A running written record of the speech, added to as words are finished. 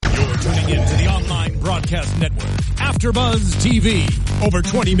tuning in to the online broadcast network, AfterBuzz TV. Over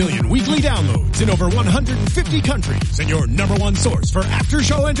 20 million weekly downloads in over 150 countries, and your number one source for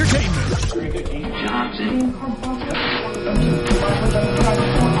after-show entertainment.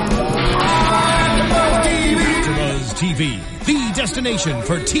 AfterBuzz TV, the destination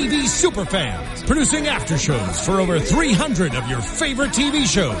for TV superfans, producing after shows for over 300 of your favorite TV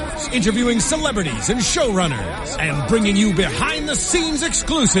shows, interviewing celebrities and showrunners, and bringing you behind-the-scenes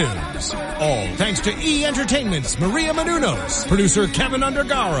exclusives. All thanks to E! Entertainment's Maria Menounos, producer Kevin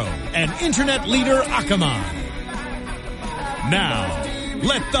Undergaro, and internet leader Akamai. Now,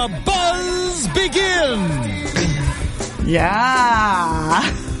 let the buzz begin! Yeah.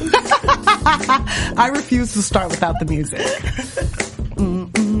 I refuse to start without the music.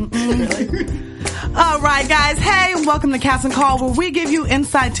 Really? All right, guys. Hey, and welcome to Cast and Call, where we give you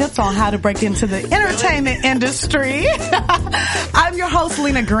inside tips on how to break into the entertainment industry. I'm your host,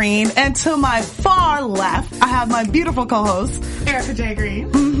 Lena Green, and to my far left, I have my beautiful co-host, Erica J. Green.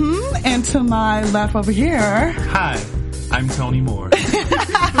 And to my left over here, hi, I'm Tony Moore.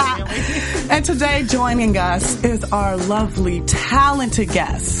 And today joining us is our lovely, talented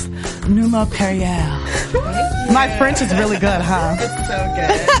guest, Numa Perrier. My French is really good, huh? It's so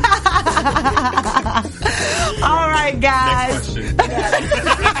good. All right, guys. Next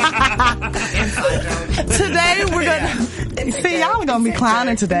question. Today we're gonna see y'all are gonna be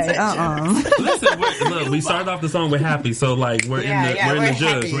clowning today. Listen, look, we started off the song with happy, so like we're in the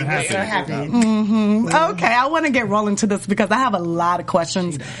judge. We're happy. Okay, I want to get rolling to this because I have a lot of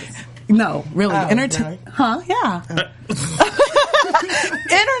questions. No, really. Really? Huh? Yeah.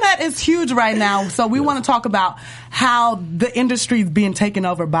 Internet is huge right now, so we want to talk about how the industry is being taken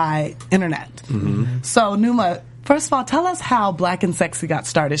over by internet. So, Numa, first of all, tell us how Black and Sexy got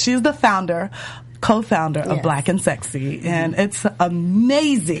started. She's the co-founder of Black and Sexy, and it's an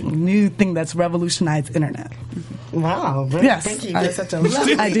amazing new thing that's revolutionized internet. Wow. Really? Yes. Thank you. You're such a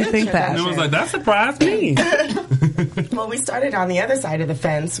lovely I do think that. And it was like, that surprised me. Well, we started on the other side of the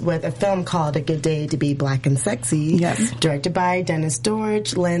fence with a film called A Good Day to Be Black and Sexy. Yes. Directed by Dennis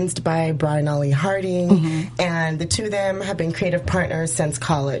Dorch, lensed by Brian Ollie Harding. And the two of them have been creative partners since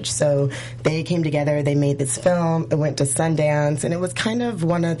college. So they came together, they made this film, it went to Sundance, and it was kind of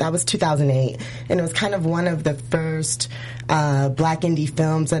that was 2008. And it was kind of one of the first black indie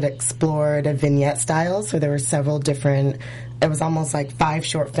films that explored a vignette style. So there were several different, it was almost like 5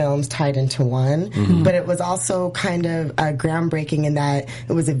 short films tied into one. But it was also kind of groundbreaking in that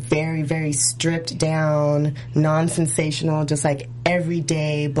it was a very, very stripped down, non-sensational, just like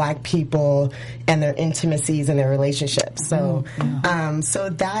everyday black people and their intimacies and their relationships. So, so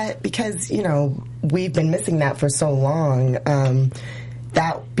that, because, you know, we've been missing that for so long,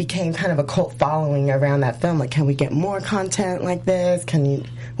 that became kind of a cult following around that film. Like, can we get more content like this?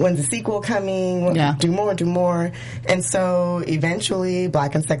 When's the sequel coming? Yeah. Do more. And so eventually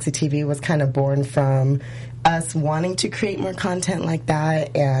Black and Sexy TV was kind of born from us wanting to create more content like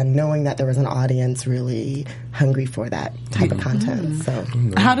that and knowing that there was an audience really hungry for that type of content. So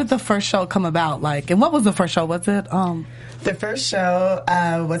How did the first show come about? And what was the first show? Was it, the first show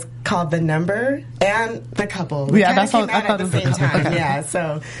was called The Number and The Couple. That's came what out I thought at the same time. Okay. Yeah,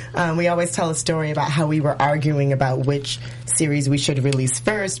 so we always tell a story about how we were arguing about which series we should release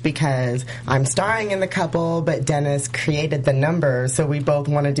first because I'm starring in The Couple, but Dennis created The Number, so we both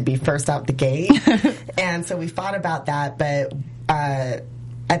wanted to be first out the gate. And so we fought about that, but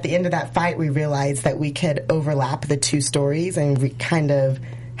at the end of that fight, we realized that we could overlap the two stories and kind of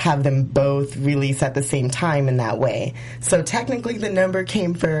have them both release at the same time in that way. So technically The Number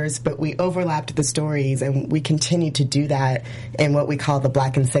came first, but we overlapped the stories and we continued to do that in what we call the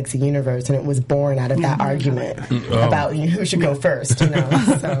Black and Sexy universe, and it was born out of that argument about who should go first, you know.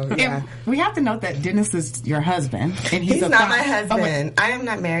 So, yeah. And we have to note that Dennis is your husband. And he's not my husband. I am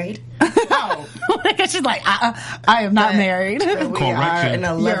not married. Oh. she's like, I am not married. We are in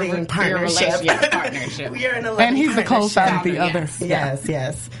a loving partnership. We are in a loving And he's the co-founder of the other.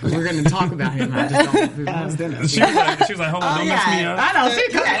 Yes. We're going to talk about him. I just don't know who's Dennis. She was like, hold on, don't mess me up. I know.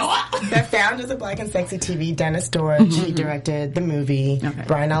 The founders of Black and Sexy TV, Dennis Dorch, he directed the movie. Okay.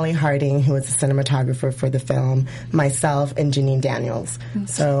 Brian Ollie Harding, who was the cinematographer for the film, myself, and Janine Daniels.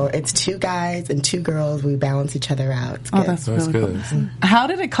 So it's 2 guys and 2 girls. We balance each other out. It's good. That's really good. Cool. How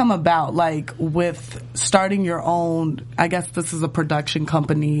did it come about, with starting your own, I guess this is a production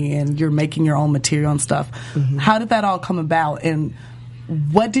company and you're making your own material and stuff. How did that all come about, and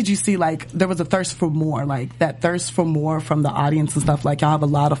what did you see? There was a thirst for more, that thirst for more from the audience and stuff. Y'all have a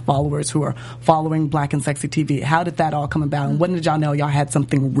lot of followers who are following Black and Sexy TV. How did that all come about, and when did y'all know y'all had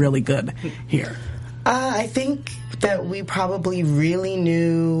something really good here? I think that we probably really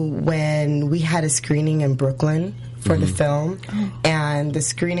knew when we had a screening in Brooklyn for the film, and the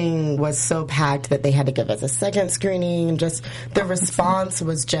screening was so packed that they had to give us a second screening, and just the response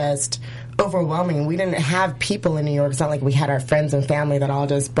was just overwhelming. We didn't have people in New York. It's not like we had our friends and family that all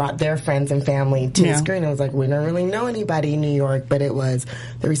just brought their friends and family to the screen. It was like we don't really know anybody in New York, but the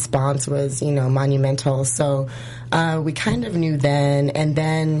response was, monumental. So we kind of knew then, and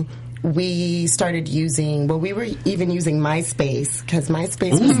then we started using, we were even using MySpace, because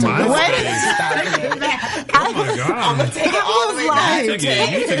MySpace was still MySpace. Oh my God. I'm going to take it all the way back. You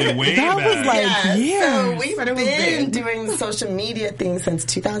took it way back. So we've been doing the social media thing since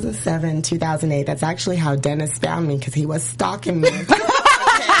 2007, 2008. That's actually how Dennis found me, because he was stalking me.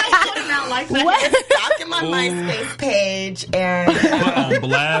 Stalking my MySpace page, and put on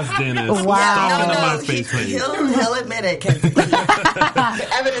blast, Dennis. Stalking the MySpace page. He'll admit it, because the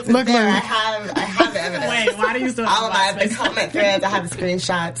evidence is there. I have evidence. Wait, why do you still all of my comment threads? I have the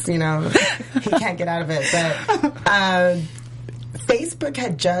screenshots. He can't get out of it. But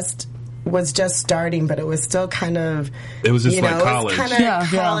Facebook was just starting, but it was still kind of. It was just like college. It was kind of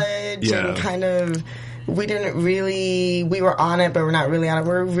college and kind of. We were on it, but we're not really on it.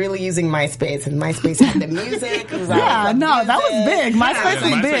 We're really using MySpace, and MySpace had the music. That was big. MySpace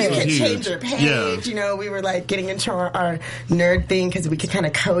was big. You could change your page. We were like getting into our nerd thing, because we could kind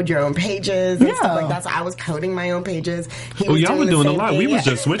of code your own pages and stuff like that. So I was coding my own pages. Y'all were doing a lot. We was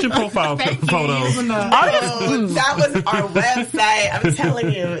just switching profile photos. That was our website. I'm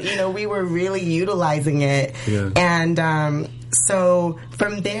telling you, we were really utilizing it. Yeah. And, so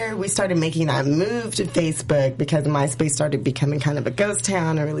from there, we started making that move to Facebook, because MySpace started becoming kind of a ghost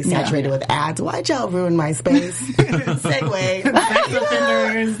town and really saturated with ads. Why'd y'all ruin MySpace? Segue.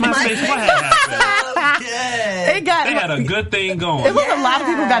 MySpace, what happened? Good. They had a good thing going. It was a lot of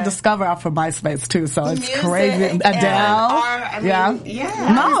people got discovered off of MySpace too, so it's crazy. Adele. No,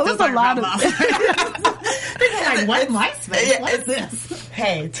 it was a lot of. Like, what MySpace? What's this?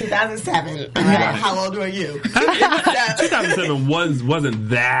 Hey, 2007. How old were you? 2007 wasn't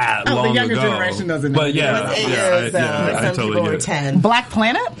that long ago. The younger generation doesn't know. But I some totally people were get it. 10. Black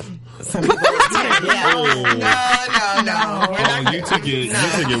Planet? Some people were 10. No. You took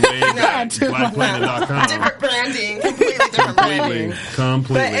it way back. BlackPlanet.com. Different branding. Completely different branding.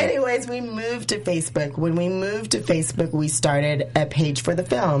 Completely. But anyways, we moved to Facebook. When we moved to Facebook, we started a page for the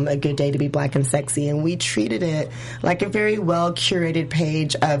film, A Good Day to Be Black and Sexy, and we treated it like a very well-curated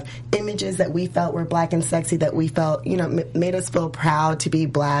page of images that we felt were black and sexy, that we felt, made us feel proud to be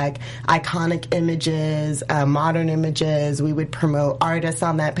black, iconic images, modern images. We would promote artists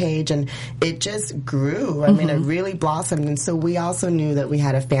on that page, and it just grew. I mean, it really blossomed, and so we also knew that we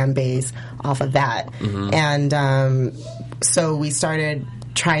had a fan base off of that. And so we started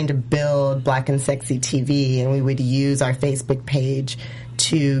trying to build Black and Sexy TV, and we would use our Facebook page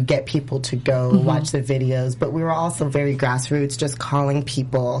to get people to go watch the videos. But we were also very grassroots, just calling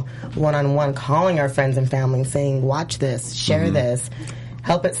people one-on-one, calling our friends and family, saying, watch this, share this,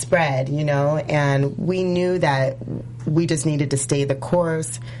 help it spread, and we knew that we just needed to stay the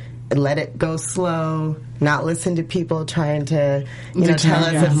course, let it go slow, not listen to people trying to, tell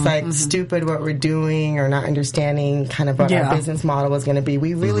us it's like stupid what we're doing, or not understanding kind of what our business model was going to be.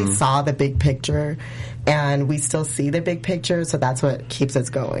 We really saw the big picture, and we still see the big picture, so that's what keeps us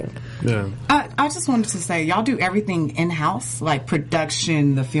going. Yeah. I just wanted to say, y'all do everything in-house, like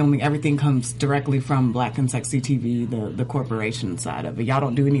production, the filming, everything comes directly from Black and Sexy TV, the corporation side of it. Y'all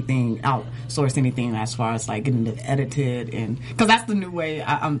don't do anything, outsource anything as far as like getting it edited, and because that's the new way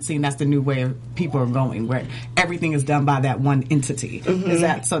I'm seeing. That's the new way people are going, where everything is done by that one entity. Is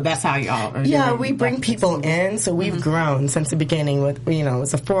that so? That's how y'all are. Yeah, we bring people in, so we've grown since the beginning. With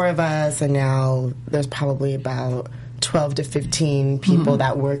it's the 4 of us, and now there's probably about 12 to 15 people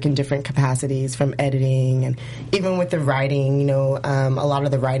that work in different capacities, from editing, and even with the writing, a lot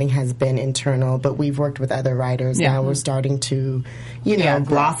of the writing has been internal, but we've worked with other writers. Now we're starting to,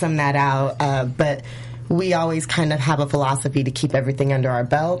 blossom that out. But we always kind of have a philosophy to keep everything under our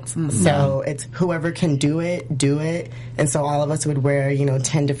belts. So it's whoever can do it. And so all of us would wear,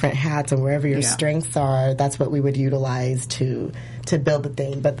 10 different hats, and wherever your strengths are, that's what we would utilize to build the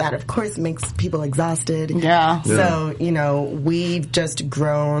thing. But that, of course, makes people exhausted. Yeah. So, we've just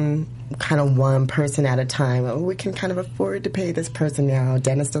grown kind of one person at a time. We can kind of afford to pay this person now.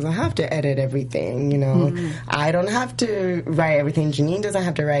 Dennis doesn't have to edit everything, I don't have to write everything. Janine doesn't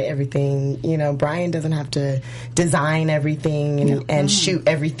have to write everything. Brian doesn't have to design everything and shoot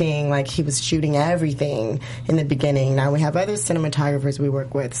everything. Like, he was shooting everything in the beginning. Now we have other cinematographers we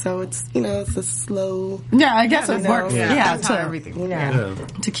work with. So it's, it's a slow... Yeah, I guess it works. That's how everything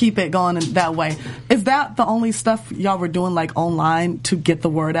to keep it going in that way. Is that the only stuff y'all were doing, like, online to get the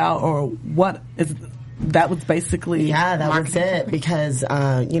word out, or what is... That was basically that was it, because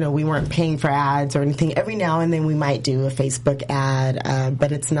we weren't paying for ads or anything. Every now and then we might do a Facebook ad,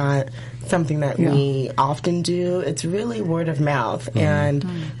 but it's not something that we often do. It's really word of mouth, and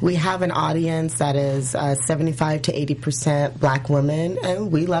we have an audience that is 75 to 80% Black women,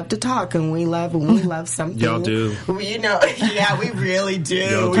 and we love to talk, and we love something. Y'all do. We really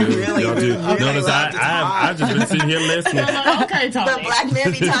do. We really do. Notice I've just been sitting here listening. Okay, Tony. But Black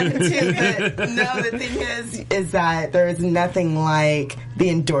men be talking too. But no, the thing is that there is nothing like the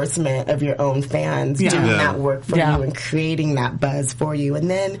endorsement of your own fans doing that work for you and creating that buzz for you.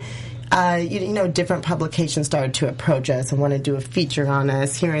 And then different publications started to approach us and want to do a feature on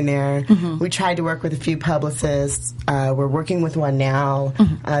us here and there. We tried to work with a few publicists. We're working with one now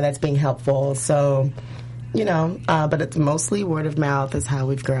that's being helpful. So, but it's mostly word of mouth is how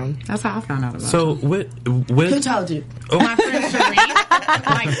we've grown. That's how I found out about it. So, with who told you? My friend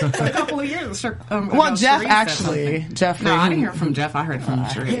Sheree, for a couple of years. Well, Jeff, actually. Jeff. No, I didn't hear from Jeff. I heard from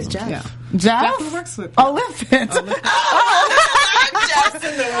Sheree. Who's Jeff? Yeah. Jeff? Who works with Olympians. Jeff's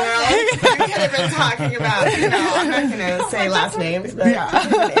in the world. We could have been talking about, I'm not going to say last names, but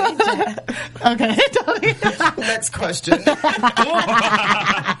Okay. Next question.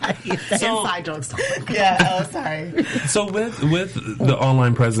 inside jokes. Sorry. So with the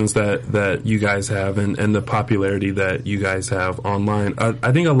online presence that you guys have and the popularity that you guys have online,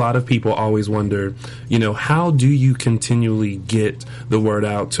 I think a lot of people always wonder, how do you continually get the word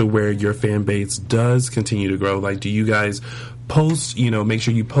out to where your fan base does continue to grow? Like, do you guys post, make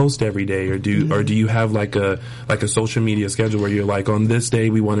sure you post every day, or do you have like a social media schedule where you're like, on this day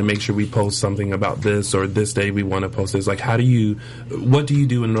we want to make sure we post something about this, or this day we want to post this? Like, what do you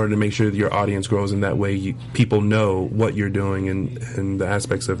do in order to make sure that your audience grows in that way? People know what you're doing and the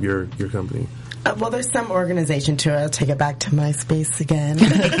aspects of your company. Well, there's some organization to it. I'll take it back to MySpace again.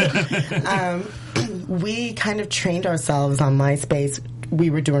 We kind of trained ourselves on MySpace. We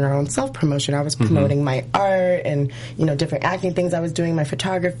were doing our own self-promotion. I was promoting my art and, different acting things I was doing, my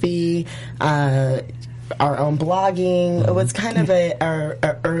photography, our own blogging. It was kind of our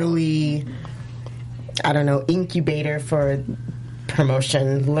early, incubator for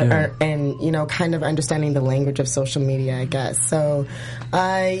promotion and, kind of understanding the language of social media, I guess. So,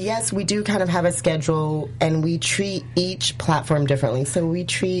 yes, we do kind of have a schedule, and we treat each platform differently. So we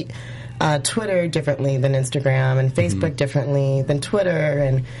treat Twitter differently than Instagram, and Facebook differently than Twitter,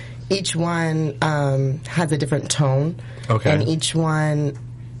 and each one has a different tone, and each one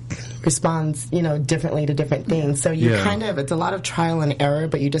responds, differently to different things. So you it's a lot of trial and error,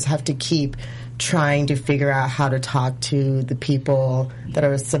 but you just have to keep trying to figure out how to talk to the people that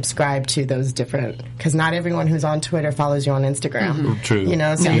are subscribed to those different, because not everyone who's on Twitter follows you on Instagram. True.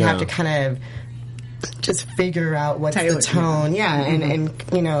 So you have to kind of just figure out what's the tone, and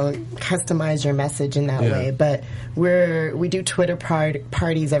customize your message in that way. But we do Twitter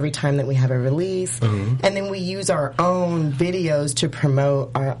parties every time that we have a release, and then we use our own videos to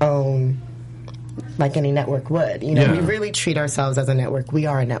promote our own, like any network would. We really treat ourselves as a network. We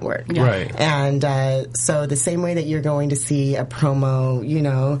are a network. Right. And so the same way that you're going to see a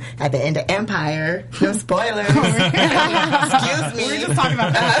promo, at the end of Empire, no spoilers. Excuse me. We were just talking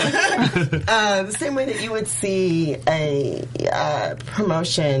about that. The same way that you would see a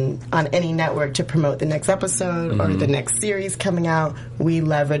promotion on any network to promote the next episode or the next series coming out, we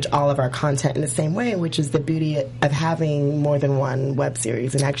leverage all of our content in the same way, which is the beauty of having more than one web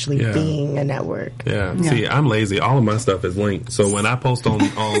series and actually being a network. Yeah. See, I'm lazy. All of my stuff is linked. So when I post on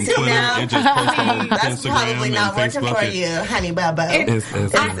Twitter, it just posts on That's Instagram probably not and working Facebook. for you, honey bubba.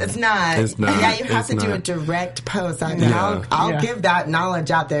 It's not. It's not. Yeah, you have It's to do a not. direct post. I'll give that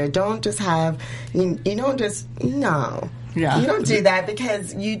knowledge out there. Don't just have, you don't just, no. Yeah. You don't do that,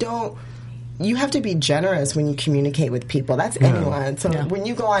 because you have to be generous when you communicate with people. That's anyone. So when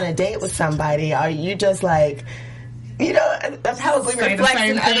you go on a date with somebody, are you just like, that probably reflects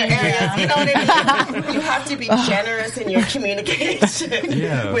in other areas. You know what I mean? You have to be generous in your communication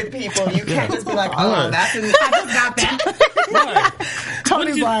with people. You can't just be like, I just got that.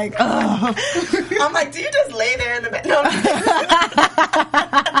 Tony's like, I'm like, do you just lay there in the bed? No.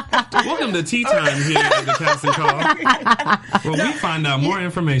 Welcome to Tea Time here at the Casting Call, where we find out more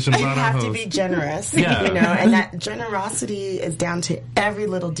information about our host. You have to be generous, and that generosity is down to every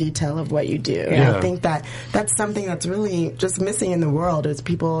little detail of what you do. And I think that's something that's really just missing in the world, is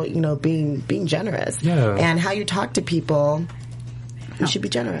people, being generous. Yeah. And how you talk to people we should be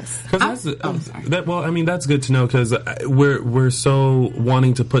generous. That's good to know, because we're so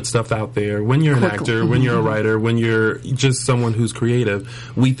wanting to put stuff out there. When you're an actor, when you're a writer, when you're just someone who's creative,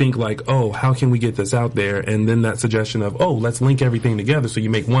 we think like, oh, how can we get this out there? And then that suggestion of, oh, let's link everything together. So you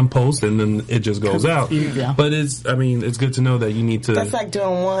make one post and then it just goes out. Yeah. But it's good to know that you need to. That's like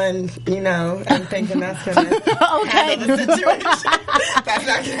doing one, and thinking that's going to handle the situation. That's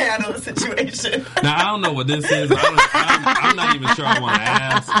not going to handle the situation. Now, I don't know what this is. I'm not even sure I want to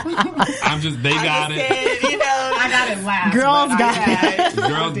ask. They got it. I got it last. Girls got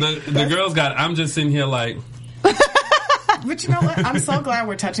it. The girls got it. I'm just sitting here like. But you know what? I'm so glad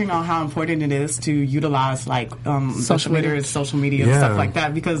we're touching on how important it is to utilize social media and stuff like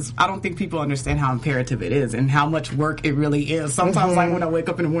that, because I don't think people understand how imperative it is and how much work it really is. Sometimes, like when I wake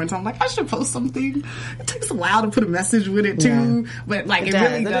up in the morning, I'm like, I should post something. It takes a while to put a message with it too, but it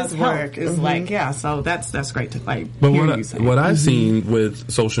really does work. It's so that's great to But hear you say. What I've seen with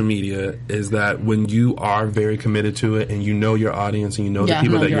social media is that when you are very committed to it and you know your audience and you know the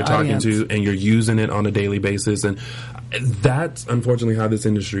people that you're talking to and you're using it on a daily basis, and that's unfortunately how this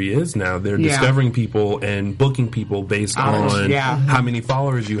industry is now. They're discovering people and booking people based on how many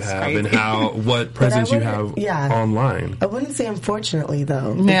followers you have and what presence you have online. I wouldn't say unfortunately,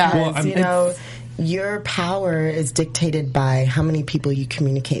 though. Yeah. Because, your power is dictated by how many people you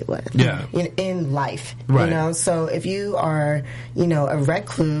communicate with in life. Right. So if you are, a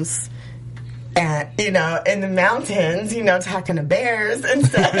recluse, and in the mountains, talking to bears and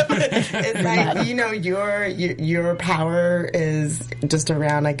stuff, it's like your power is just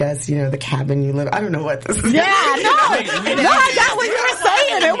around, I guess, the cabin you live. I don't know what this is. Yeah, I got what you were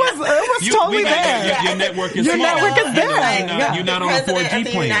saying. It was totally there. Your network is there. You're not on a 4G plane.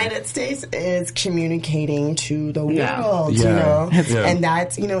 The United States is communicating to the world, and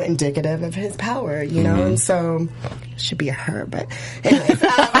that's indicative of his power, and so it should be a her, but anyways.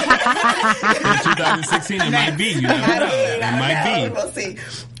 2016, it might be. You never know. It might be. We'll see.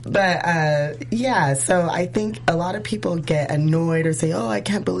 But, so I think a lot of people get annoyed or say, oh, I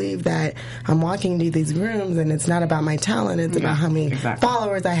can't believe that I'm walking into these rooms and it's not about my talent. It's about how many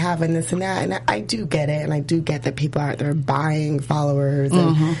followers I have and this and that. And I do get it. And I do get that people out there buying followers.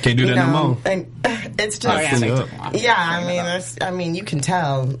 And, can't do that no more. And it's just, you can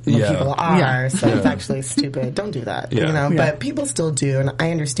tell what people are. So it's actually stupid. Don't do that. But people still do. And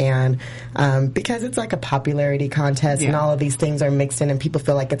I understand, because it's like a popularity contest and all of these things are mixed in and people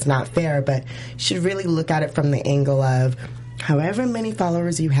feel like it's not fair, but you should really look at it from the angle of however many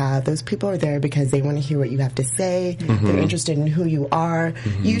followers you have, those people are there because they want to hear what you have to say. They're interested in who you are.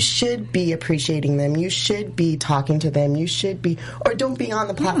 You should be appreciating them. You should be talking to them. You should be, or don't be on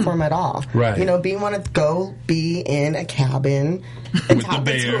the platform at all. Right. Want to go be in a cabin and talk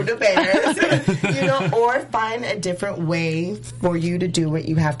to the bears, or find a different way for you to do what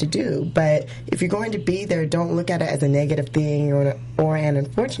you have to do. But if you're going to be there, don't look at it as a negative thing or an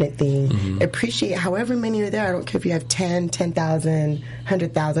unfortunate thing. Appreciate however many are there. I don't care if you have 10,000,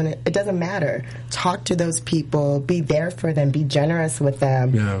 100,000. It doesn't matter. Talk to those people. Be there for them. Be generous with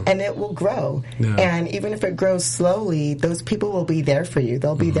them. And it will grow. And even if it grows slowly, those people will be there for you.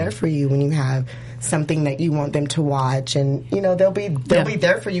 They'll be there for you when you have something that you want them to watch, and they'll be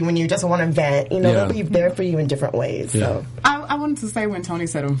there for you when you just want to vent. They'll be there for you in different ways. So I wanted to say, when Tony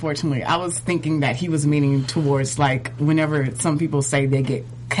said unfortunately, I was thinking that he was meaning towards, like, whenever some people say they get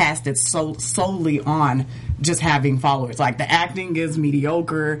casted solely on just having followers, like the acting is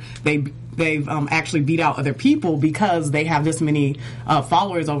mediocre, they've actually beat out other people because they have this many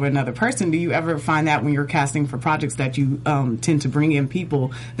followers over another person. Do you ever find that when you're casting for projects that you tend to bring in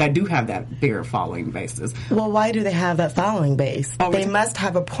people that do have that bigger following basis? Well, why do they have that following base? They must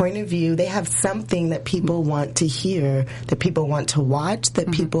have a point of view. They have something that people want to hear, that people want to watch,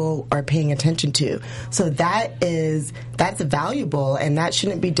 that people are paying attention to. So that's valuable, and that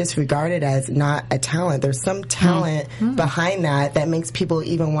shouldn't be disregarded as not a talent. There's some talent behind that makes people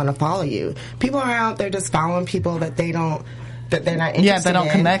even want to follow you. People are out there just following people that they're not interested in. They don't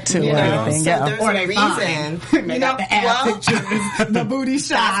connect to or anything. So there's a reason. The booty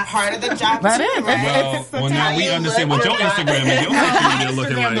shot. That's part of the job that too, is. right? Well, now we understand what your Instagram and your social media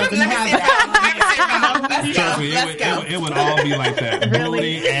looking like. Trust me, it would all be like that.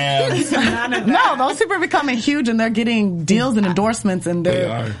 Booty, abs. No, those people are becoming huge, and they're getting deals and endorsements, and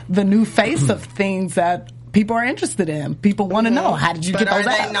they're the new face of things that people are interested in. People want to know, how did you get those Are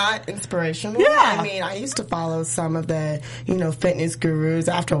abs? they not inspirational? Yeah. I mean, I used to follow some of the, fitness gurus.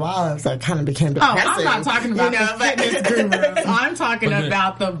 After a while, I was like, kind of became depressing. I'm not talking about the fitness gurus. I'm talking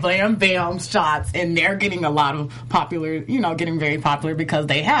about the bam bam shots, and they're getting a lot of popular, getting very popular because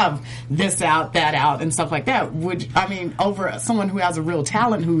they have this out, that out, and stuff like that. Over someone who has a real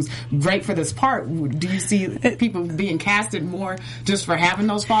talent who's great for this part, do you see people being casted more just for having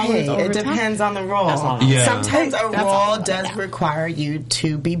those followers over it time? depends on the role. Yeah. Sometimes a role does require you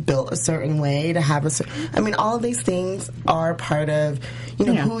to be built a certain way, to have all of these things are part of,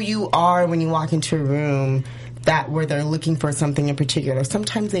 who you are when you walk into a room where they're looking for something in particular.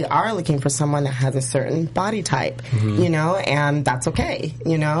 Sometimes they are looking for someone that has a certain body type, and that's okay,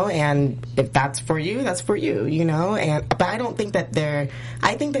 and if that's for you, that's for you, but I don't think that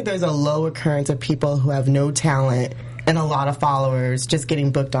I think that there's a low occurrence of people who have no talent and a lot of followers just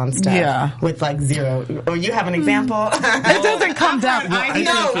getting booked on stuff with like zero. Or you have an example? It doesn't come down. Let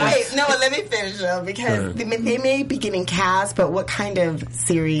me finish though, because they may be getting cast, but what kind of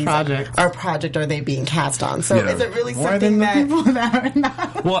series or project are they being cast on? So is it really something that people that are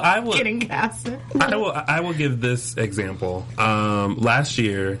not getting casted? I will give this example. Last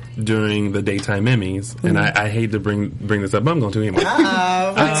year during the daytime Emmys, and I hate to bring this up, but I'm going to anyway.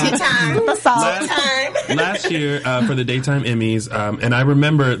 Tea time. Last year for the daytime Emmys, and I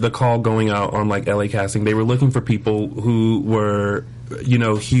remember the call going out on like LA Casting. They were looking for people who were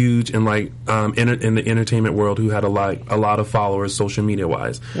huge in like in the entertainment world, who had a lot of followers social media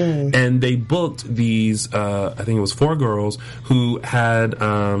wise, and they booked these I think it was 4 girls who had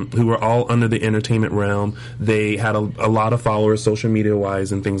who were all under the entertainment realm. They had a lot of followers social media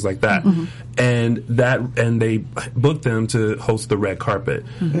wise and things like that, and they booked them to host the red carpet.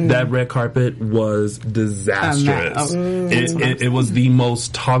 That red carpet was disastrous. It was the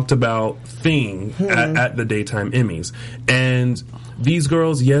most talked about thing at the daytime Emmys. And these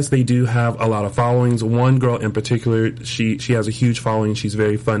girls, yes, they do have a lot of followings. One girl in particular, she has a huge following. She's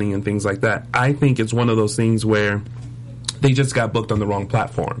very funny and things like that. I think it's one of those things where they just got booked on the wrong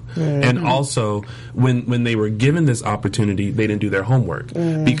platform. And also, when they were given this opportunity, they didn't do their homework.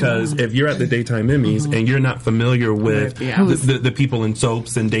 Because if you're at the daytime Emmys and you're not familiar with the people in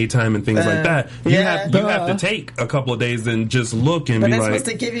soaps and daytime and things like that, you have to take a couple of days and just look and be like... But they're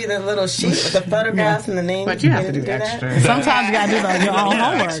supposed to give you the little sheet with the photographs and the names. But you have to do extra. Sometimes you got to do your own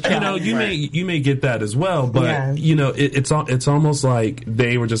homework. You may get that as well, but it's almost like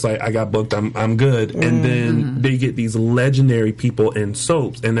they were just like, I got booked, I'm good, and then they get these legendary people in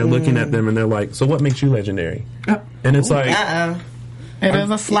soaps, and they're looking at them and they're like, so what makes you legendary? And it's like, it is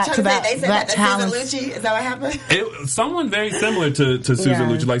a slap to that talent. Susan Lucci? Is that what happened? Someone very similar to Susan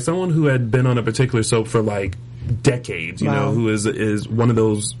Lucci, like someone who had been on a particular soap for like decades, who is one of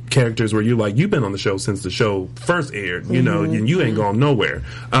those characters where you're like, you've been on the show since the show first aired, and you ain't gone nowhere.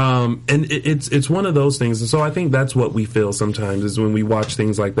 And it's one of those things. And so I think that's what we feel sometimes is when we watch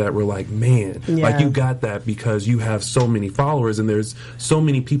things like that, we're like, man, like you got that because you have so many followers and there's so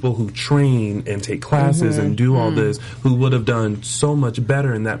many people who train and take classes and do all this who would have done so much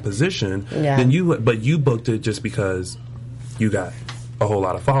better in that position than you, but you booked it just because you got a whole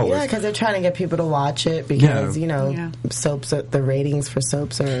lot of followers. Yeah, because they're trying to get people to watch it because, soaps, the ratings for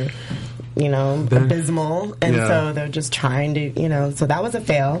soaps are, abysmal. And so they're just trying to, so that was a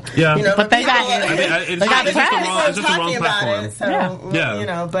fail. Yeah. But they got it. It's just the wrong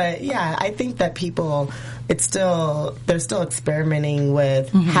platform. But I think that people... they're still experimenting with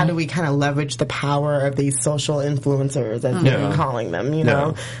how do we kind of leverage the power of these social influencers, as they're calling them,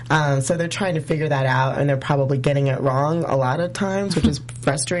 so they're trying to figure that out, and they're probably getting it wrong a lot of times, which is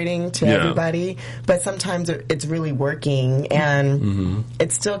frustrating to everybody, but sometimes it's really working, and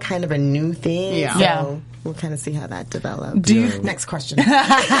it's still kind of a new thing, so we'll kind of see how that develops. Next question. It's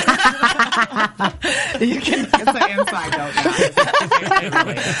an inside joke.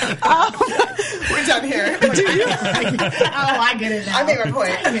 We're done here. I get it now. I made my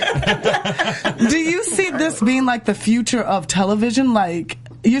point. Do you see this being like the future of television? Like,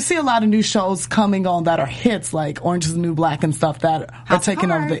 you see a lot of new shows coming on that are hits, like Orange is the New Black and stuff that are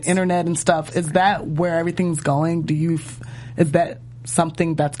taking over the internet and stuff. Is that where everything's going? Is that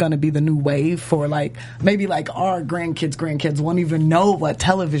something that's going to be the new wave for like maybe like our grandkids won't even know what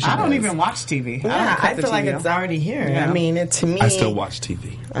television is? I don't even watch TV. I feel like it's already here. I mean, to me, I still watch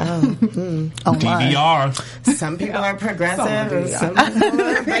TV. DVR. Some people are progressive and some people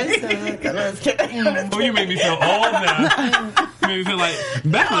are basic. Oh, you made me feel old now. You made me feel like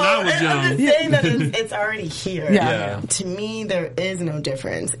back when I was young. I'm just saying that it's already here. Yeah. To me, there is no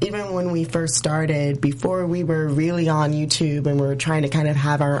difference. Even when we first started, before we were really on YouTube and we were trying to kind of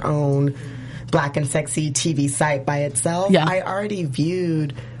have our own Black and Sexy TV site by itself. Yeah. I already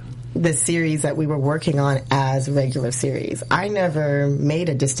viewed the series that we were working on as a regular series. I never made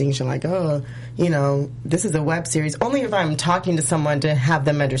a distinction like, oh, you know, this is a web series. Only if I'm talking to someone to have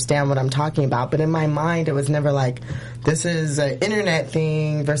them understand what I'm talking about. But in my mind, it was never like, this is an internet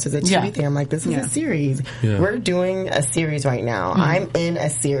thing versus a TV thing. I'm like, this is a series. Yeah. We're doing a series right now. I'm in a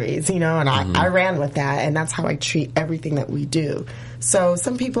series, you know, and I ran with that. And that's how I treat everything that we do. So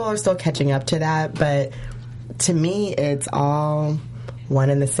some people are still catching up to that. But to me, it's all one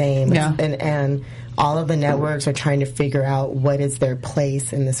and the same. Yeah. And all of the networks are trying to figure out what is their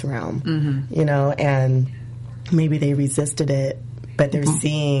place in this realm, you know, and maybe they resisted it, but they're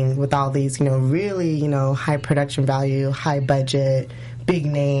seeing with all these, you know, really, you know, high production value, high budget, big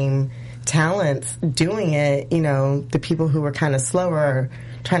name talents doing it, you know, the people who were kind of slower are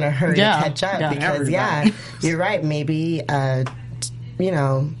trying to hurry to catch up because, you're right, maybe, you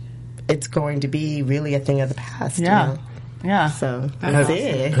know, it's going to be really a thing of the past, you know? Yeah. So that's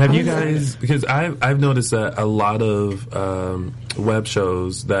it. Have you guys, because I've noticed that a lot of web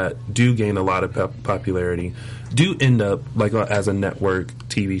shows that do gain a lot of popularity do end up like as a network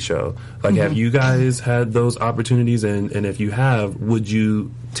TV show. Like, have you guys had those opportunities? And if you have, would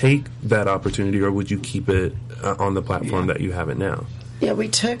you take that opportunity or would you keep it on the platform that you have it now? Yeah, we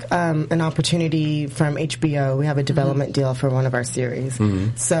took an opportunity from HBO. We have a development deal for one of our series.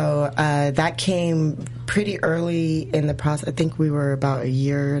 So that came pretty early in the process. I think we were about a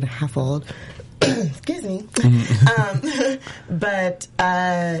year and a half old. Excuse me. But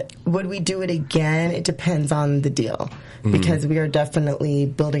would we do it again? It depends on the deal. Because we are definitely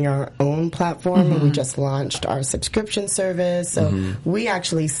building our own platform and we just launched our subscription service. So we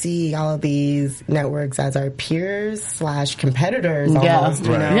actually see all of these networks as our peers / competitors almost,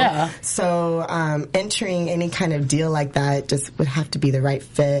 you know? Yeah. So entering any kind of deal like that just would have to be the right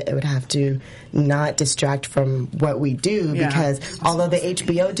fit. It would have to not distract from what we do because although the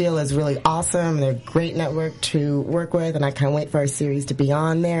HBO deal is really awesome, they're a great network to work with and I can't wait for our series to be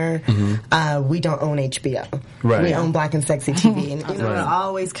on there, we don't own HBO. Right. We own Black and Sexy TV. And, you know, it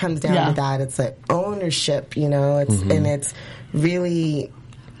always comes down to that. It's like ownership, you know, and it's really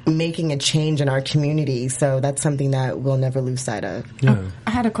making a change in our community. So that's something that we'll never lose sight of. Yeah.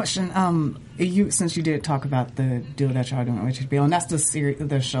 I had a question. Since you did talk about the deal that y'all doing with HBO, and that's the series,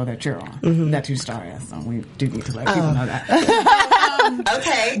 the show that you're on, that you star as. So we do need to let people know that.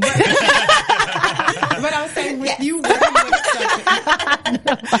 Okay. But I was saying, with you working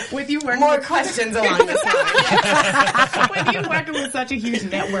with more questions along this line. With you working with such a huge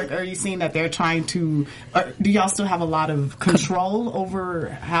network, are you seeing that they're trying to? Do y'all still have a lot of control over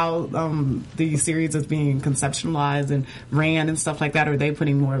how the series is being conceptualized and ran and stuff like that? Or are they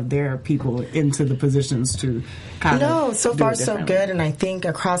putting more of their people into the positions to kind of? No, so far so good, and I think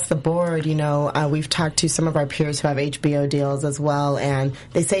across the board, you know, we've talked to some of our peers who have HBO deals as well, and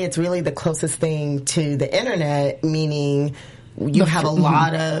they say it's really the closest thing to the internet, meaning you have a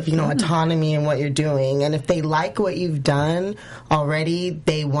lot of, you know, autonomy in what you're doing. And if they like what you've done already,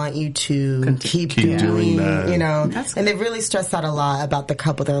 they want you to keep doing that. You know. And they've really stressed out a lot about the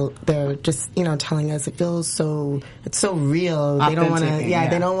couple. They're just, you know, telling us it feels so, it's so real. They don't want to,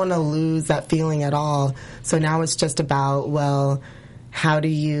 they don't want to lose that feeling at all. So now it's just about, well, how do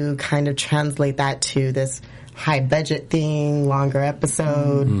you kind of translate that to this high budget thing, longer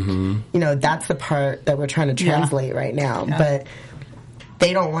episode? You know, that's the part that we're trying to translate right now. But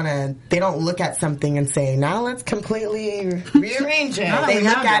they don't look at something and say, now let's completely rearrange it. They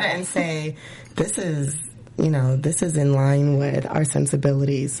look at it and say, this is in line with our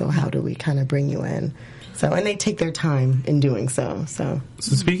sensibilities, so how do we kind of bring you in? So, and they take their time in doing so. So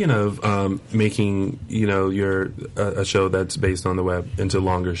speaking of making, you know, a show that's based on the web into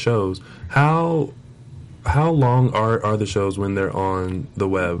longer shows, how long are the shows when they're on the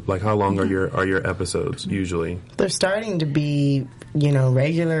web? Like, how long are your episodes usually? They're starting to be, you know,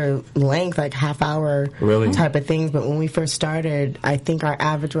 regular length, like half hour type of things. But when we first started, I think our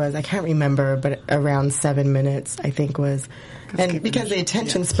average was, I can't remember, but around 7 minutes, I think was. And because the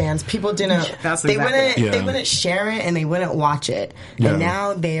attention spans, people didn't, they wouldn't share it and they wouldn't watch it. And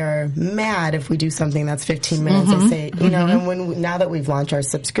now they are mad if we do something that's 15 minutes and say, you know, and now that we've launched our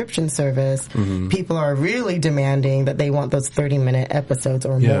subscription service, people are really demanding that they want those 30-minute episodes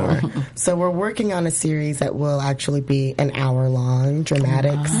or more. So we're working on a series that will actually be an hour-long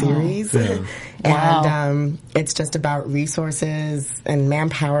dramatic series. And it's just about resources and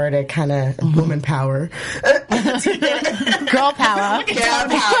manpower to kind of woman power. Girl power. To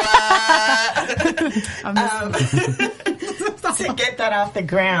get that off the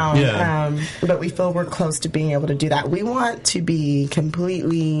ground. But we feel we're close to being able to do that. We want to be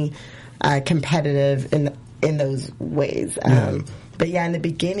completely competitive in those ways. But yeah, in the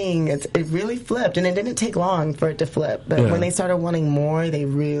beginning, it really flipped, and it didn't take long for it to flip. But when they started wanting more,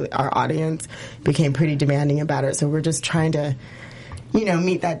 our audience became pretty demanding about it. So we're just trying to,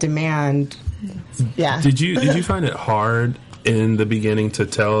 meet that demand. Yeah. Did you find it hard in the beginning to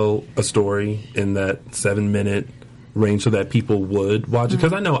tell a story in that 7-minute range so that people would watch it?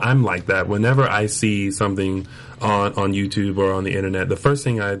 Because I know I'm like that. Whenever I see something on YouTube or on the internet, the first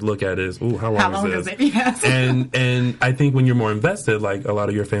thing I look at is, ooh, how long is this? Yes. And I think when you're more invested, like a lot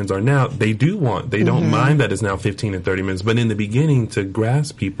of your fans are now, they don't mind that it's now 15 and 30 minutes. But in the beginning, to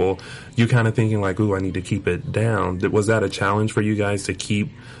grasp people, you're kind of thinking like, ooh, I need to keep it down. Was that a challenge for you guys to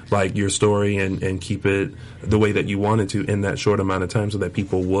keep like your story and keep it the way that you wanted to in that short amount of time so that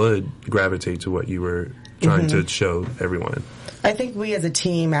people would gravitate to what you were trying to show everyone? I think we as a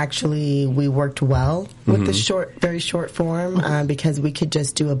team we worked well with the very short form because we could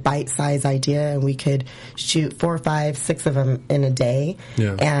just do a bite-sized idea and we could shoot 4, 5, 6 of them in a day.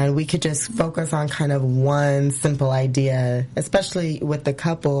 Yeah. And we could just focus on kind of one simple idea, especially with the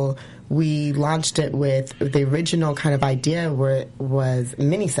couple. We launched it with the original kind of idea where it was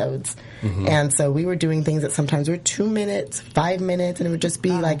minisodes. And so we were doing things that sometimes were 2 minutes, 5 minutes, and it would just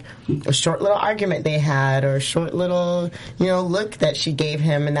be like a short little argument they had or a short little, look that she gave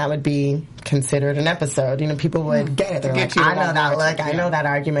him, and that would be considered an episode. People would get it. They're like, I know that look, I know that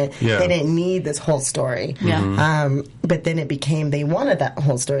argument. Yeah. They didn't need this whole story. Yeah. But then it became, they wanted that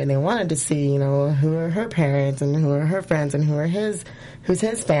whole story, and they wanted to see, who are her parents and who are her friends and who's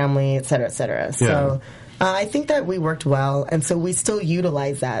his family, et cetera, et cetera. Yeah. So I think that we worked well, and so we still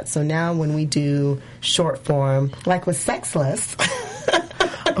utilize that. So now when we do short form, like with Sexless,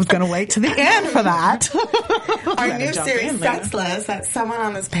 I was going to wait to the end for that. Our new series, Sexless, that someone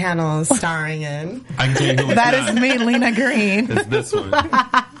on this panel is starring in. I can tell you who that is me, Lena Green. It's this one.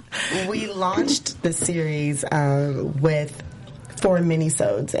 We launched the series with 4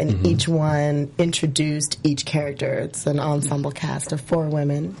 minisodes, and each one introduced each character. It's an ensemble cast of 4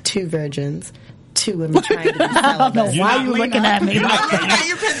 women, 2 virgins, 2 women trying to be celibate. I don't know why you're looking at me. I'm looking at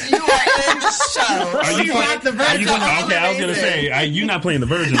you because you are in the show. Are you not the virgin? Okay, I was going to say, you're not playing the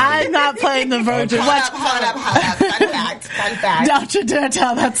virgin. I'm not playing the virgin. Hold up. Fun fact. Don't you dare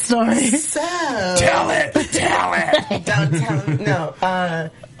tell that story. So. Tell it. Don't tell it. No.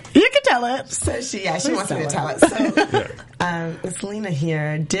 You can tell it. So she wants me to tell it. So, Miss Lena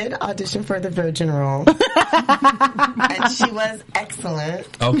here did audition for the virgin role, and she was excellent.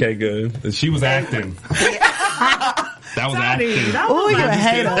 Okay, good. She was acting. That was acting. Oh, you're a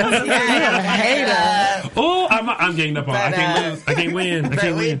hater. You're a hater. Oh, I'm getting up on. I can't win.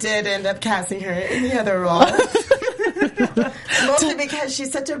 We did end up casting her in the other role. Mostly because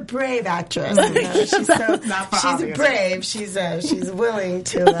she's such a brave actress. She's brave. She's willing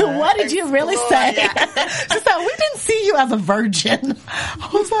to. What did you really say? Yeah. She said, "We didn't see you as a virgin." I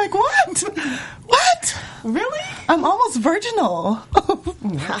was like, "What? What? Really? I'm almost virginal."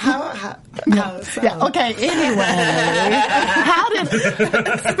 How so? Yeah. Okay. Anyway,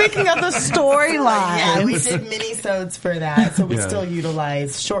 speaking of the storyline, yeah, we did minisodes for that, so we still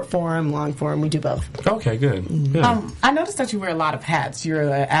utilize short form, long form. We do both. Okay, good. Yeah. I noticed that you wear a lot of hats. You're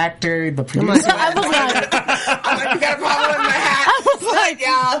the actor, the producer. I was like, you got a problem with my hat? I was like,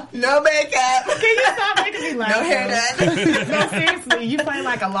 y'all, no makeup. Can you stop making me laugh? No hair done. No, seriously, you play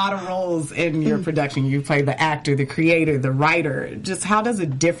like a lot of roles in your production. You play the actor, the creator, the writer. Just how does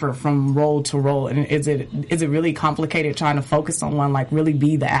it differ from role to role? And is it really complicated trying to focus on one, like really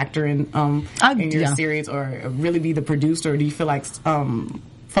be the actor in your series, or really be the producer? Or do you feel like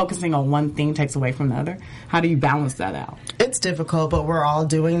focusing on one thing takes away from the other? How do you balance that out? It's difficult, but we're all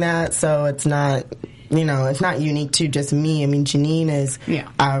doing that, so it's not, it's not unique to just me. I mean, Janine is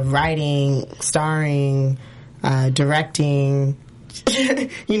writing, starring, directing,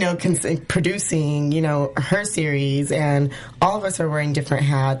 producing, her series, and all of us are wearing different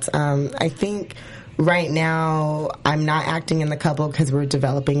hats. I think right now I'm not acting in the couple because we're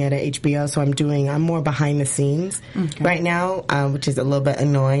developing it at HBO, so I'm more behind the scenes right now, which is a little bit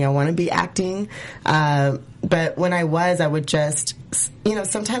annoying. I want to be acting, but when I would just,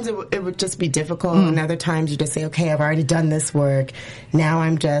 sometimes it would just be difficult, and other times you just say, okay, I've already done this work, now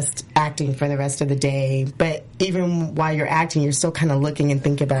I'm just acting for the rest of the day. But even while you're acting, you're still kind of looking and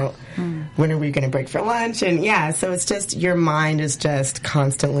thinking about when are we going to break for lunch, and so it's just, your mind is just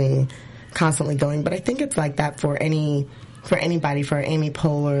constantly going. But I think it's like that for anybody, for Amy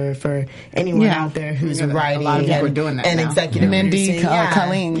Poehler, for anyone out there who's writing, a lot of people are doing that and now. Executive Mindy, producing.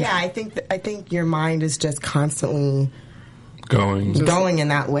 Colleen. Yeah, I think your mind is just constantly going in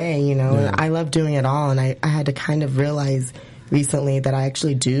that way, And I love doing it all, and I had to kind of realize recently that I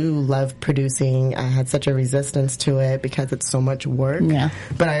actually do love producing. I had such a resistance to it because it's so much work. Yeah.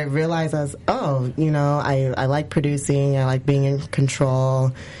 But I realized I like producing. I like being in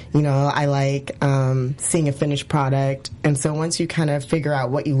control. I like seeing a finished product. And so once you kind of figure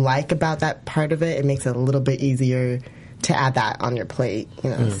out what you like about that part of it, it makes it a little bit easier to add that on your plate.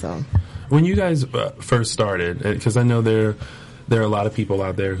 So when you guys first started, because I know there are a lot of people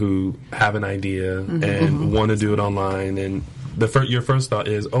out there who have an idea and want to do it online, and your first thought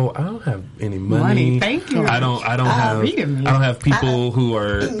is, I don't have any money. Thank you. I don't have people who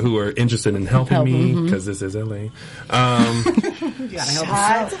are interested in helping me, because this is LA. You gotta help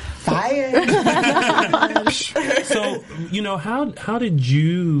yourself. Fired. So, how did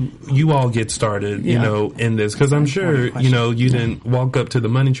you all get started, in this? Because I'm sure, you didn't walk up to the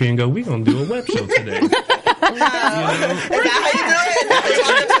Money Tree and go, we're going to do a web show today. Is that how you do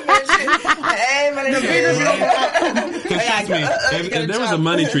it? Hey, Money Tree. Trust me, if there was a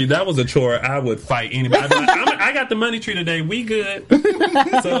Money Tree, that was a chore. I would fight anybody. I'd be like, I got the Money Tree today. We good.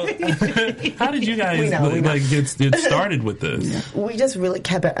 So, how did you guys get started with this? We just really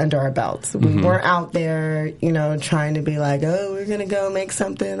kept it under our belts. We weren't out there, trying to be like, we're gonna go make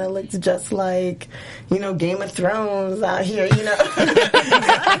something that looks just like, Game of Thrones out here. We're not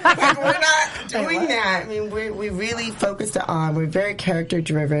doing that. I mean, we really focused it on. We're very character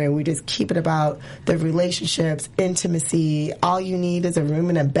driven. We just keep it about the relationships, intimacy. All you need is a room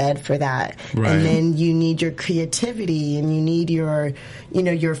and a bed for that. Right. And then you need your creativity, and you need your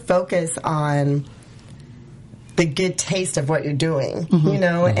focus on the good taste of what you're doing,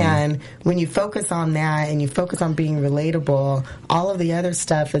 and when you focus on that and you focus on being relatable, all of the other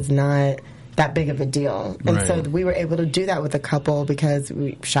stuff is not that big of a deal. And so we were able to do that with a couple because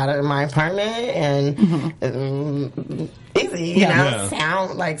we shot it in my apartment and easy,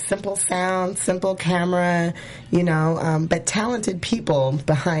 sound, like simple sound, simple camera, but talented people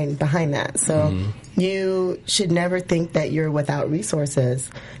behind that. So you should never think that you're without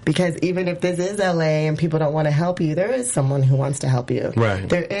resources, because even if this is LA and people don't want to help you, there is someone who wants to help you. Right.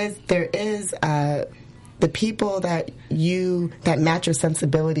 There is the people that match your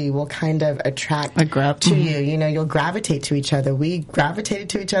sensibility will kind of attract to you. You'll gravitate to each other. We gravitated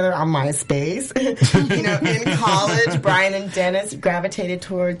to each other on MySpace. In college, Brian and Dennis gravitated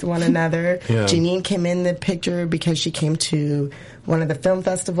towards one another. Yeah. Janine came in the picture because she came to one of the film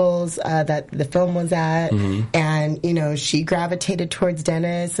festivals that the film was at, and she gravitated towards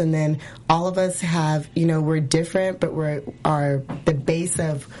Dennis. And then all of us have, we're different, but the base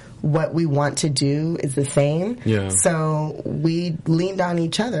of what we want to do is the same. Yeah. So we leaned on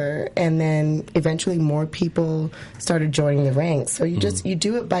each other, and then eventually more people started joining the ranks. So you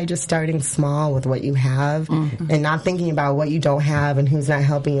do it by just starting small with what you have and not thinking about what you don't have and who's not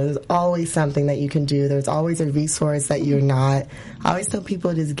helping you. There's always something that you can do. There's always a resource that you're not. I always tell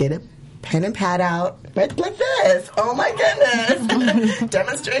people, just get a pen and pad out like this. Oh my goodness.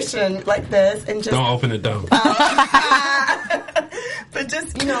 Demonstration like this, and just don't open it down. But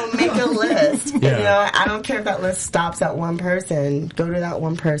just, make a list. Yeah. I don't care if that list stops at one person. Go to that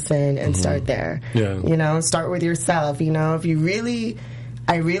one person and start there. Yeah. Start with yourself.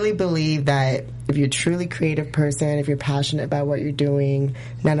 I really believe that if you're a truly creative person, if you're passionate about what you're doing,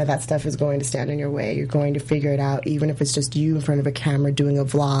 none of that stuff is going to stand in your way. You're going to figure it out, even if it's just you in front of a camera doing a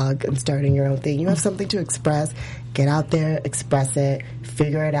vlog and starting your own thing. You have something to express. Get out there, express it,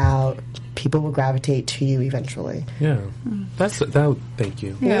 figure it out. People will gravitate to you eventually. Yeah. Thank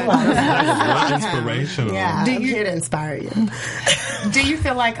you. Yeah. That's inspirational. Yeah. I'm here to inspire you. Do you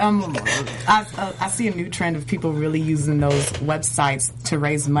feel like I see a new trend of people really using those websites to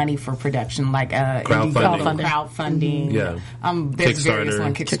raise money for production, like crowdfunding. Yeah. There's various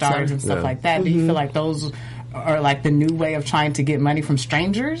ones, Kickstarters and stuff like that. Do you feel like those are like the new way of trying to get money from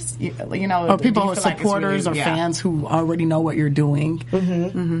strangers? Or people who are supporters or fans who already know what you're doing.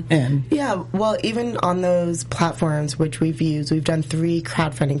 And well, even on those platforms which we've used, we've done 3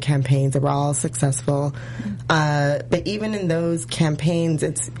 crowdfunding campaigns that were all successful. But even in those campaigns,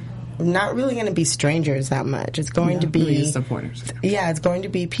 it's not really going to be strangers that much. It's going to be really supporters. Yeah, it's going to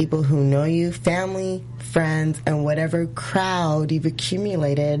be people who know you, family, friends, and whatever crowd you've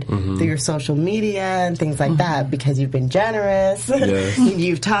accumulated through your social media and things like that, because you've been generous. Yes.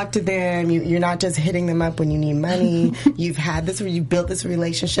 You've talked to them. You're not just hitting them up when you need money. You've built this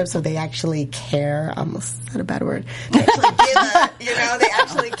relationship, so they actually care. I almost said a bad word. They actually they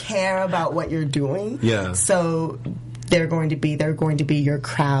actually care about what you're doing. Yeah. So they're going to be your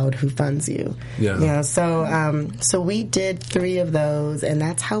crowd who funds you. Yeah. So we did 3 of those, and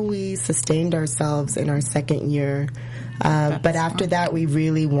that's how we sustained ourselves in our second year. But after that, we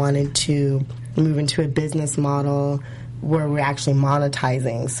really wanted to move into a business model where we're actually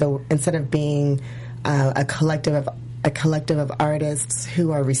monetizing. So instead of being a collective of artists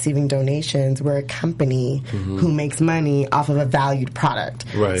who are receiving donations, we're a company who makes money off of a valued product.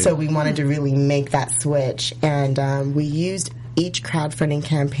 Right. So we wanted to really make that switch, and we used each crowdfunding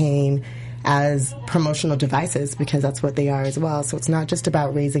campaign as promotional devices because that's what they are as well. So it's not just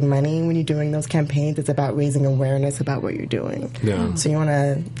about raising money when you're doing those campaigns, it's about raising awareness about what you're doing. Yeah. So you want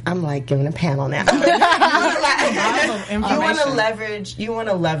to, I'm like giving a panel now. You want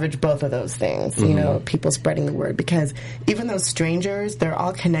to leverage both of those things, you know, people spreading the word, because even those strangers, they're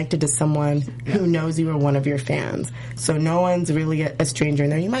all connected to someone who knows you or one of your fans. So no one's really a stranger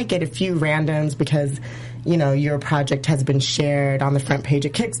in there. You might get a few randoms because, you know, your project has been shared on the front page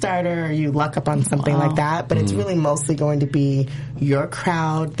of Kickstarter, or you luck up on something like that, but it's really mostly going to be your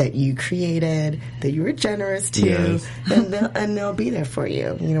crowd that you created, that you were generous to, and they'll be there for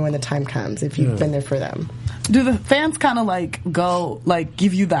you, you know, when the time comes, if you've been there for them. Do the fans kind of like go, like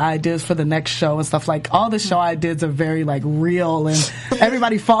give you the ideas for the next show and stuff? Like all the show ideas are very like real, and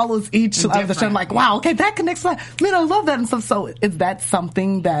everybody follows each of the show. Like, wow, okay, that connects. Man, I love that and stuff. So is that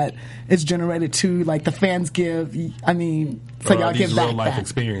something that is generated to like the fans give? I mean, so y'all give back real life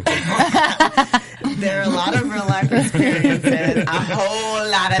experiences. There are a lot of real life experiences. A whole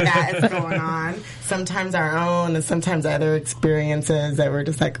lot of that is going on. Sometimes our own, and sometimes other experiences that we're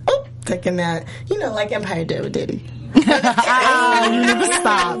just like, oh, taking that, you know, like Empire did with Diddy. You need to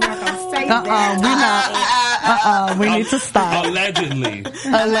stop. We need to stop. Allegedly.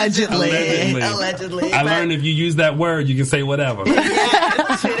 I learned if you use that word, you can say whatever.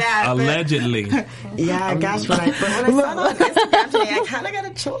 Allegedly. Yeah, gosh, when I saw that on Instagram today, I kind of got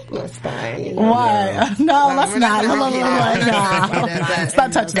a chill in my spine. You know? Why? No, let's not.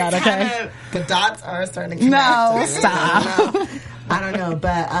 Stop touching that, okay? The dots are starting to connect. No, stop. I don't know,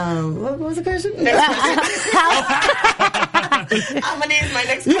 but what was the question? Next question. I'm gonna use my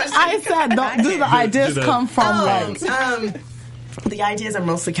next question. I said, do the ideas come from the ideas are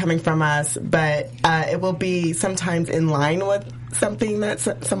mostly coming from us, but it will be sometimes in line with something that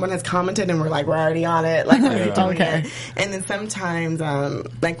someone has commented, and we're like, we're already on it. Like, we're doing it. And then sometimes,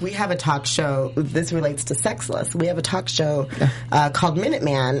 like, we have a talk show. This relates to Sexless. We have a talk show called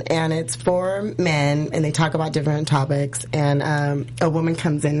Minuteman, and it's for men, and they talk about different topics. And a woman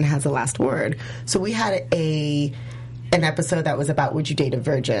comes in and has the last word. So we had an episode that was about, would you date a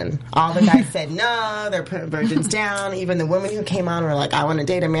virgin? All the guys said no, they're putting virgins down. Even the women who came on were like, I want to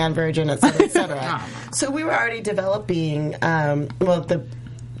date a man virgin, et cetera, et cetera. So we were already developing, the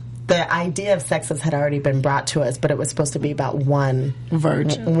idea of Sexless had already been brought to us, but it was supposed to be about one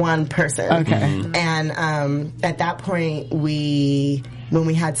virgin, one person. Okay. And at that point, when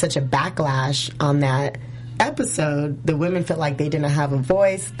we had such a backlash on that episode, the women felt like they didn't have a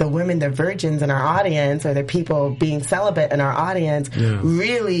voice. The women, the virgins in our audience, or the people being celibate in our audience,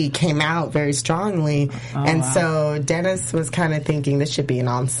 really came out very strongly. So Dennis was kind of thinking this should be an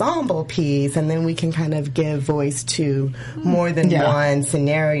ensemble piece, and then we can kind of give voice to more than one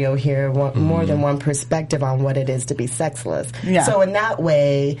scenario here, more than one perspective on what it is to be sexless. So in that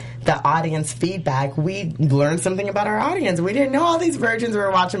way, the audience feedback, we learned something about our audience. We didn't know all these virgins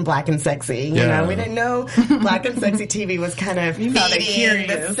were watching Black and Sexy. You know, we didn't know Black and Sexy TV was kind of feeding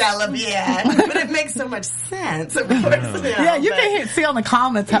the celibate, but it makes so much sense. Of course, you can see on the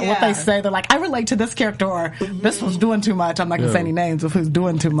comments what they say. They're like, I relate to this character, or this was doing too much. I'm not going to say any names of who's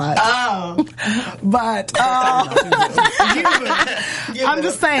doing too much. But I'm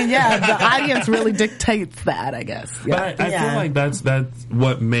just saying, the audience really dictates that, I guess. But I feel like that's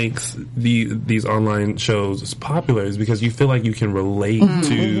what makes these online shows popular, is because you feel like you can relate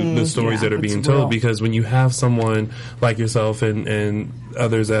to the stories that are being told. Because when you have someone like yourself and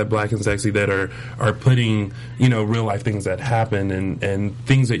others at Black and Sexy that are putting, you know, real life things that happen and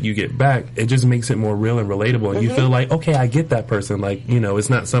things that you get back, it just makes it more real and relatable. And you feel like, okay, I get that person. Like, you know, it's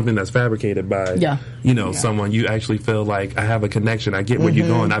not something that's fabricated by, you know, someone. You actually feel like, I have a connection. I get where you're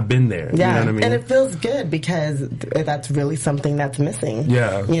going. I've been there. Yeah. You know what I mean? And it feels good because that's really something that's missing.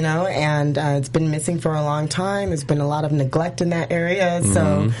 Yeah. You know, and it's been missing for a long time. There's been a lot of neglect in that area.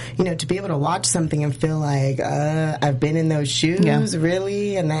 So, you know, to be able to watch something and feel like, I've been in those shoes,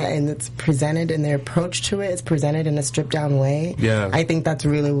 really, and it's presented, and their approach to it is presented in a stripped down way. I think that's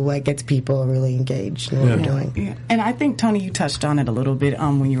really what gets people really engaged in what we're doing. And I think, Tony, you touched on it a little bit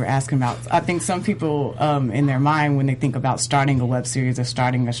when you were asking about, I think some people in their mind, when they think about starting a web series or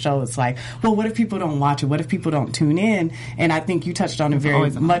starting a show, it's like, well, what if people don't watch it? What if people don't tune in? And I think you touched on it very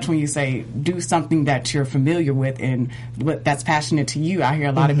much when you say, do something that you're familiar with and what that's passionate to you. I hear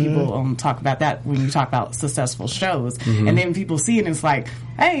a lot of people talk about that when you talk about successful shows. And then people see it and it's like, like,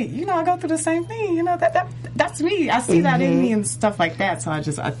 hey, you know, I go through the same thing. You know, that's me. I see that in me and stuff like that. So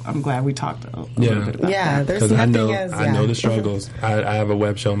I'm glad we talked a little bit about that. There's nothing I know the struggles. I have a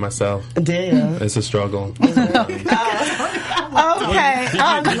web show myself. Do you? It's a struggle. Okay.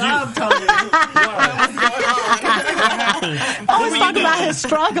 I love Tony. Always talk about his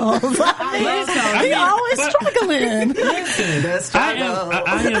struggles. He always struggling.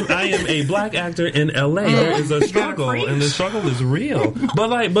 I am a black actor in LA. There is a struggle, and the struggle is real.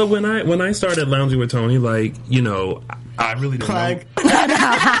 But when I started lounging with Tony, like, you know, I really don't know.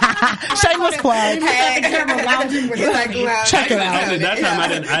 Shameless plug. Check it out. That time I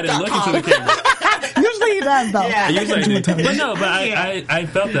didn't look into the camera. Usually he does, though. Yeah. I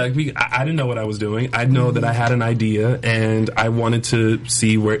felt that. I didn't know what I was doing. I know that I had an idea, and I wanted to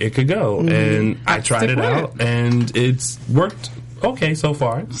see where it could go. And I tried it out, and it's worked okay so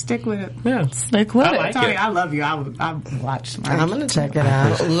far. Stick with it. Yeah. Stick with it. Like Tony, it. I love you. I watch. I'm going to check it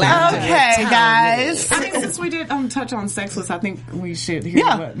out. Okay, guys. I think since we did touch on Sexless, I think we should hear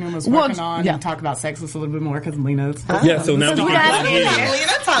what Numa's working on and talk about Sexless a little bit more because Lena's. Yeah, so now we can Lena,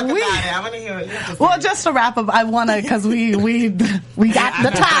 talk about it. I want to hear what you have to say. Well, just to wrap up, I want to, because we got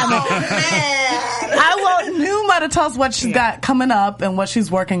the time. I want Numa to tell us what she's got coming up and what she's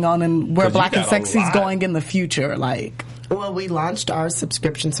working on and where Black and Sexy is going in the future. Like, well, we launched our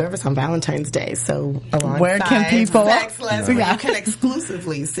subscription service on Valentine's Day, so alongside where can people? Sexless, where you can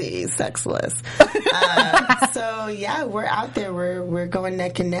exclusively see Sexless. So yeah, we're out there. We're going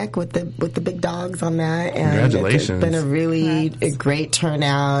neck and neck with the big dogs on that. And congratulations! It's been a really great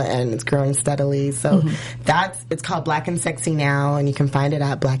turnout, and it's growing steadily. So it's called Black and Sexy now, and you can find it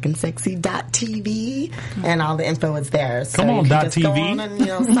at blackandsexy.tv, and all the info is there. So come on, you can just .tv. go on and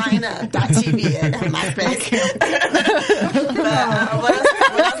sign up .tv at MySpace.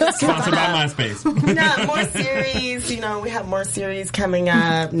 What else Sponsored by MySpace. No, more series. You know, we have more series coming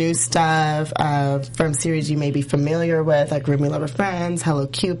up, new stuff from series you may be familiar with, like Room We Love Our Friends, Hello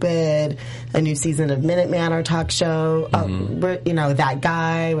Cupid, a new season of Minuteman, our talk show. That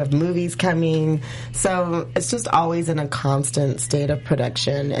Guy. We have movies coming. So it's just always in a constant state of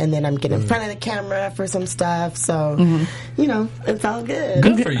production. And then I'm getting in front of the camera for some stuff. So, it's all good.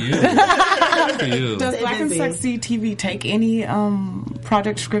 Good for you. Good for you. Does Black and Sexy TV take any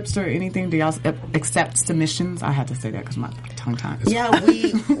project scripts or anything? Do y'all accept submissions? I had to say that because my tongue tied. Yeah,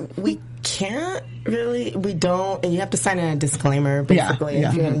 we can't really. We don't. And you have to sign in a disclaimer, basically,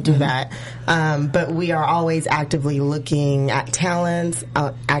 if you're going to do that. But we are always actively looking at talents,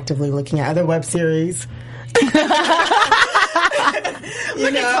 actively looking at other web series.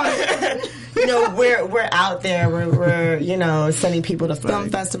 We're out there. We're sending people to film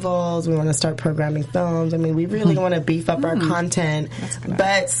festivals. We want to start programming films. I mean, we really want to beef up our content,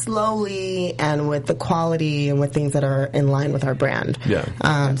 but slowly and with the quality and with things that are in line with our brand. Yeah.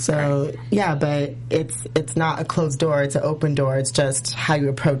 But it's not a closed door. It's an open door. It's just how you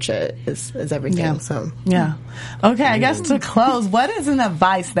approach it is everything. Yeah. So yeah. Okay. I guess to close, what is an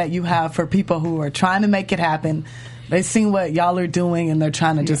advice that you have for people who are trying to make it happen? They've seen what y'all are doing and they're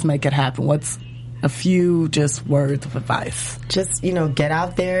trying to just make it happen. What's a few just words of advice? Just, get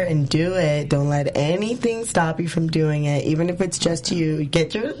out there and do it. Don't let anything stop you from doing it. Even if it's just you,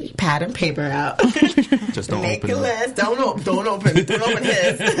 get your pad and paper out. Just don't make open a list. Don't open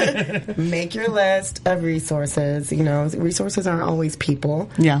his. Make your list of resources. Resources aren't always people.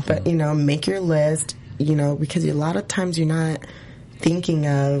 Yeah. But, make your list, because a lot of times you're not thinking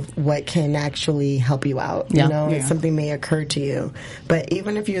of what can actually help you out. Something may occur to you. But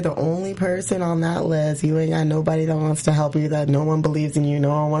even if you're the only person on that list, you ain't got nobody that wants to help you, that no one believes in you, no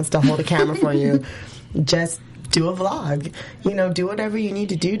one wants to hold a camera for you, just do a vlog. Do whatever you need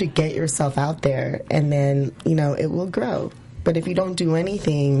to do to get yourself out there, and then, it will grow. But if you don't do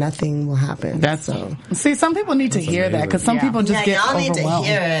anything, nothing will happen. See, some people need to hear that because some people just get y'all overwhelmed. need to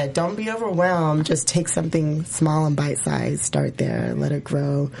hear it. Don't be overwhelmed. Just take something small and bite-sized. Start there. Let it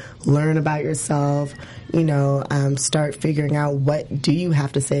grow. Learn about yourself. Start figuring out what do you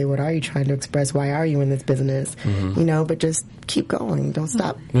have to say. What are you trying to express? Why are you in this business? But just keep going. Don't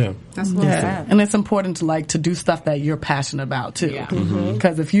stop. Yeah. That's what sad. And it's important to do stuff that you're passionate about too.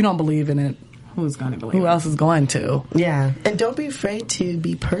 Because if you don't believe in it, who's going to believe who else is going to? Yeah. And don't be afraid to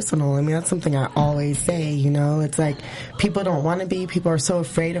be personal. I mean, that's something I always say, It's like people don't want to be. People are so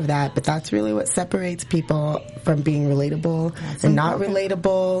afraid of that. But that's really what separates people from being relatable and not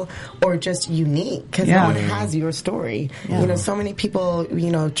relatable or just unique. Because no one has your story. Yeah. So many people,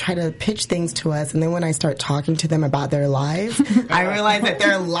 try to pitch things to us. And then when I start talking to them about their lives, I realize that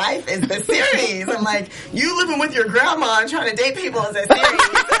their life is the series. I'm like, you living with your grandma and trying to date people is a series.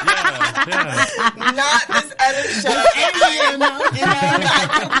 Not this other show.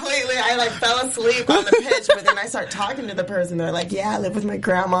 I like fell asleep on the pitch, but then I start talking to the person. They're like, yeah, I live with my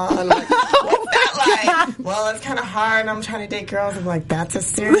grandma. And I'm like, what's that like? Well, it's kind of hard. I'm trying to date girls. I'm like, that's a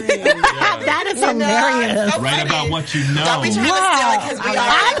serious. That is hilarious. So Write funny. about what you know. Don't be trying to steal it because we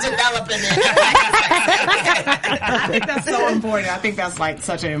are developing it. I think that's so important. I think that's like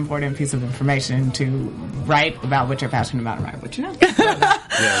such an important piece of information to write about what you're passionate about and write what you know.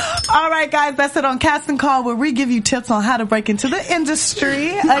 All right, guys, that's it on Casting Call, where we give you tips on how to break into the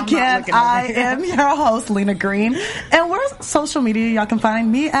industry. Again, I am your host, Lena Green, and we're social media. Y'all can find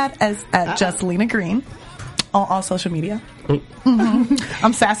me at just Lena Green on all social media. Mm-hmm.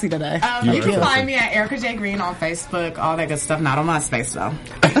 I'm sassy today. You can find me at Erica J. Green on Facebook, all that good stuff. Not on MySpace, though.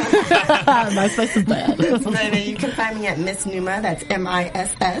 MySpace is bad. You can find me at Miss Numa. That's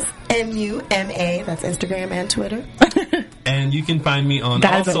MISSNUMA. That's Instagram and Twitter. And you can find me on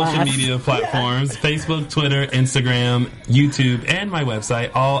all social media platforms, Facebook, Twitter, Instagram, YouTube, and my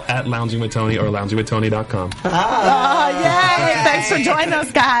website, all at Lounging with Tony or loungingwithtony.com. Yay! Thanks for joining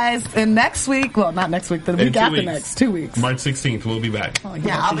us, guys. And next week, well, not next week, the week after next, 2 weeks. March 16th, we'll be back. Oh,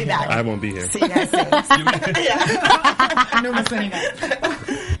 yeah, I'll be back. I won't be here. See you guys soon.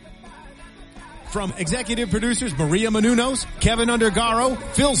 From executive producers Maria Menounos, Kevin Undergaro,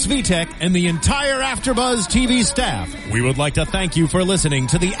 Phil Svitek, and the entire AfterBuzz TV staff, we would like to thank you for listening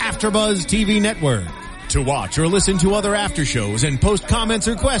to the AfterBuzz TV network. To watch or listen to other after shows and post comments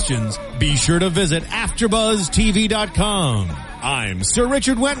or questions, be sure to visit AfterBuzzTV.com. I'm Sir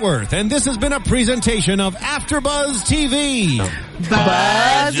Richard Wentworth, and this has been a presentation of AfterBuzz TV.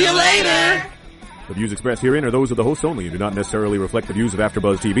 Buzz you later. The views expressed herein are those of the host only and do not necessarily reflect the views of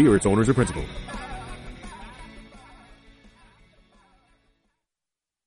AfterBuzz TV or its owners or principals.